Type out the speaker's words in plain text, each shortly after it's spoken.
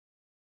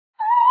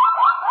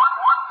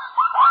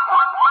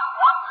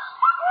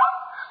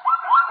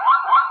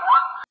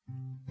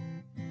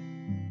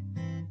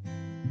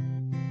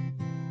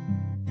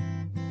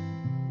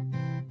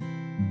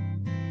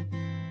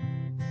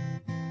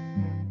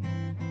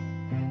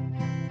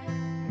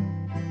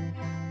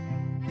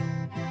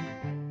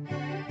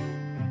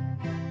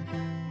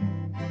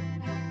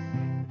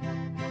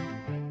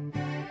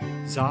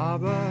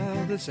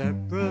Zara the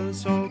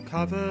zebra's all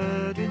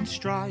covered in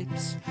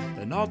stripes.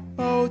 They're not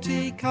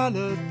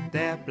multicolored,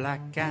 they're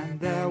black and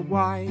they're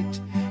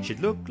white. She'd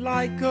look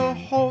like a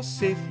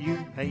horse if you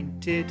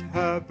painted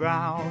her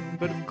brown.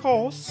 But of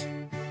course,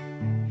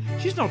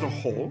 she's not a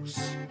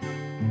horse,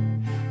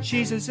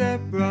 she's a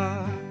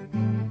zebra.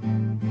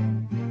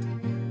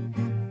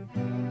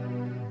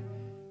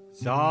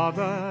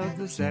 Zara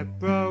the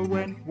zebra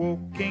went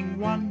walking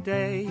one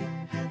day,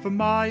 for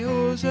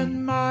miles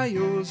and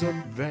miles, a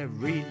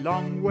very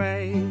long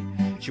way.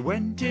 She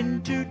went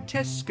into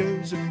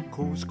Tesco's and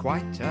caused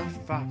quite a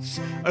fuss.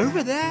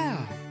 Over there,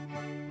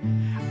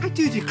 I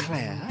do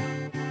declare,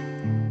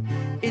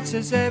 it's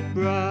a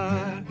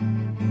zebra.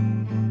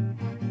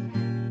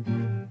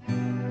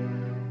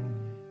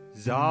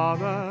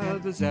 Zara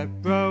the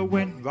zebra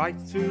went right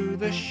through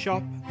the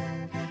shop,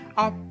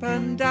 up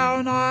and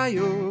down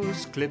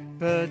aisles,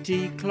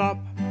 clippity-clop.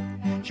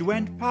 She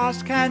went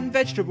past canned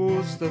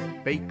vegetables, the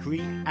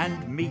bakery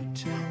and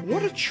meat.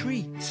 What a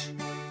treat!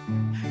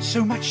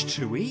 So much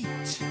to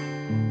eat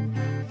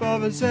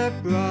for a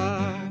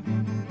zebra.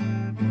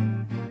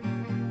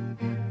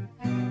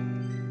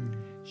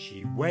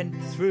 She went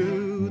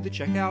through the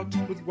checkout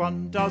with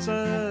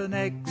 12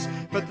 eggs,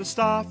 but the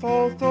staff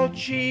all thought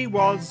she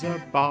was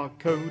a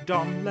barcode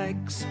on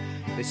legs.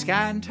 They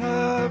scanned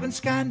her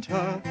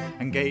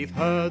and gave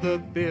her the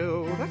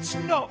bill. That's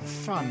not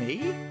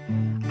funny,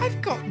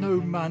 I've got no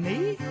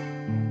money,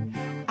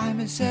 I'm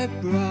a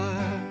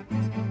zebra.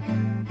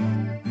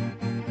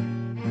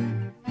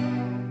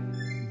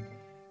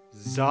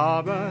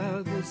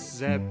 Zara the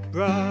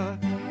zebra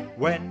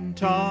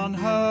went on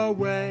her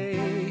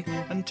way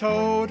and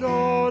told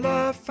all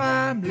her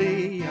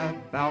family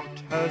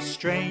about her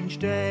strange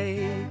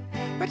day.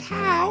 But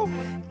how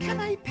can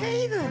I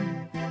pay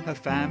them? Her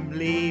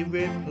family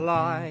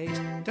replied,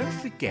 don't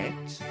forget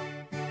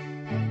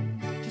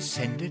to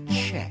send a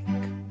check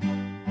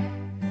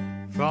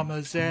from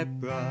a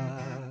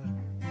zebra.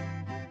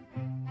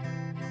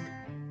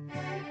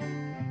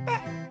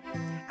 But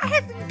I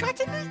haven't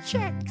got any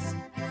checks.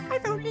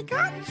 I've only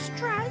got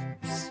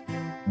stripes.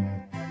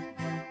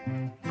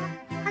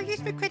 I'll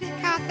use my credit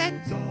card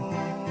then.